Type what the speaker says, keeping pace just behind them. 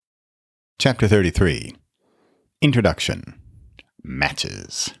Chapter 33. Introduction.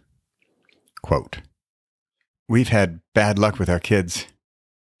 Matches. Quote, "We've had bad luck with our kids.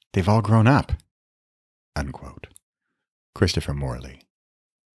 They've all grown up." Unquote. Christopher Morley.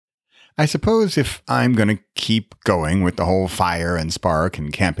 I suppose if I'm going to keep going with the whole fire and spark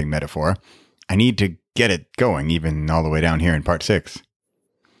and camping metaphor, I need to get it going even all the way down here in part 6.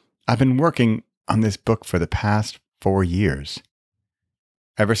 I've been working on this book for the past 4 years.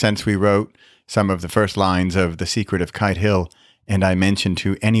 Ever since we wrote some of the first lines of The Secret of Kite Hill, and I mentioned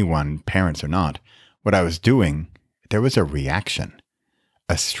to anyone, parents or not, what I was doing, there was a reaction.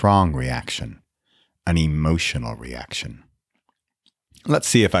 A strong reaction. An emotional reaction. Let's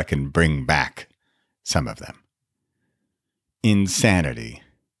see if I can bring back some of them. Insanity.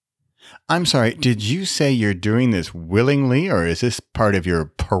 I'm sorry, did you say you're doing this willingly, or is this part of your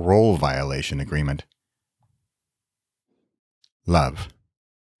parole violation agreement? Love.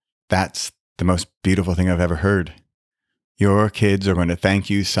 That's the most beautiful thing I've ever heard. Your kids are going to thank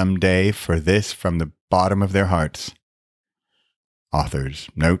you someday for this from the bottom of their hearts. Author's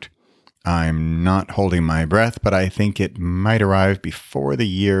note. I'm not holding my breath, but I think it might arrive before the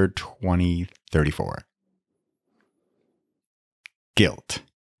year 2034. Guilt.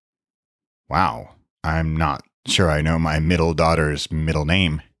 Wow, I'm not sure I know my middle daughter's middle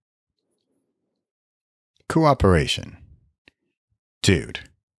name. Cooperation. Dude,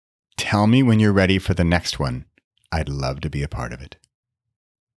 tell me when you're ready for the next one. I'd love to be a part of it.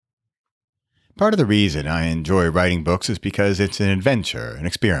 Part of the reason I enjoy writing books is because it's an adventure, an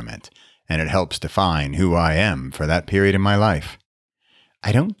experiment, and it helps define who I am for that period in my life.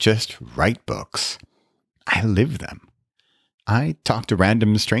 I don't just write books. I live them. I talk to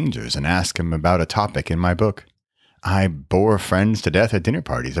random strangers and ask them about a topic in my book. I bore friends to death at dinner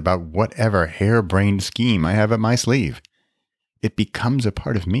parties about whatever harebrained scheme I have up my sleeve. It becomes a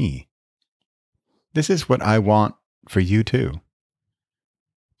part of me. This is what I want for you too.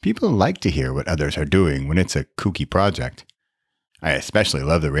 People like to hear what others are doing when it's a kooky project. I especially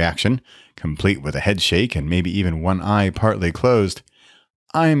love the reaction, complete with a head shake and maybe even one eye partly closed.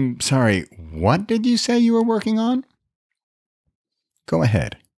 I'm sorry, what did you say you were working on? Go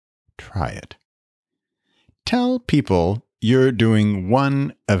ahead. Try it. Tell people you're doing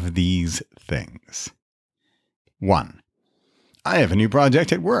one of these things. 1. I have a new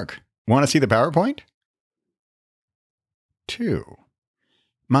project at work. Want to see the PowerPoint? 2.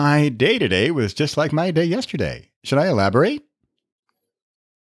 My day today was just like my day yesterday. Should I elaborate?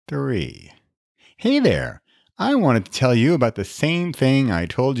 3. Hey there. I wanted to tell you about the same thing I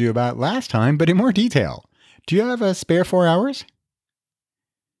told you about last time, but in more detail. Do you have a spare 4 hours?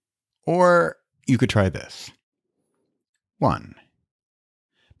 Or you could try this. 1.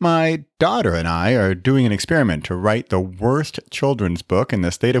 My daughter and I are doing an experiment to write the worst children's book in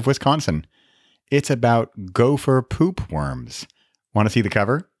the state of Wisconsin. It's about gopher poop worms. Want to see the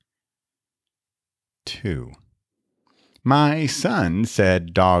cover? 2. My son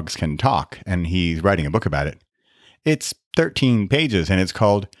said dogs can talk, and he's writing a book about it. It's 13 pages, and it's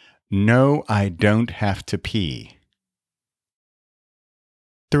called No, I Don't Have to Pee.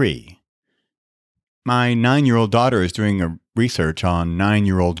 3. My 9-year-old daughter is doing a research on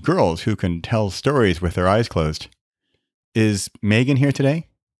 9-year-old girls who can tell stories with their eyes closed. Is Megan here today?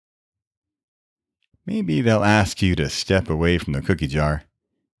 Maybe they'll ask you to step away from the cookie jar.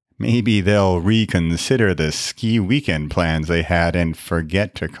 Maybe they'll reconsider the ski weekend plans they had and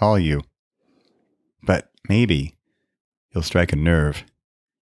forget to call you. But maybe you'll strike a nerve.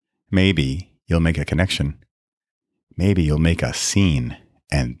 Maybe you'll make a connection. Maybe you'll make a scene,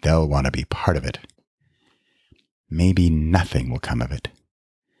 and they'll want to be part of it. Maybe nothing will come of it.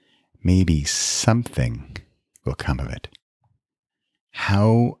 Maybe something will come of it.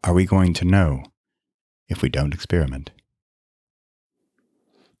 How are we going to know if we don't experiment?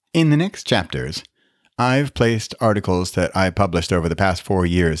 In the next chapters, I've placed articles that I published over the past 4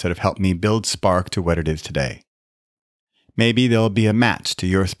 years that have helped me build Spark to what it is today. Maybe they'll be a match to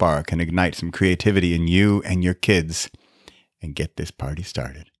your spark and ignite some creativity in you and your kids and get this party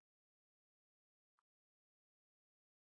started.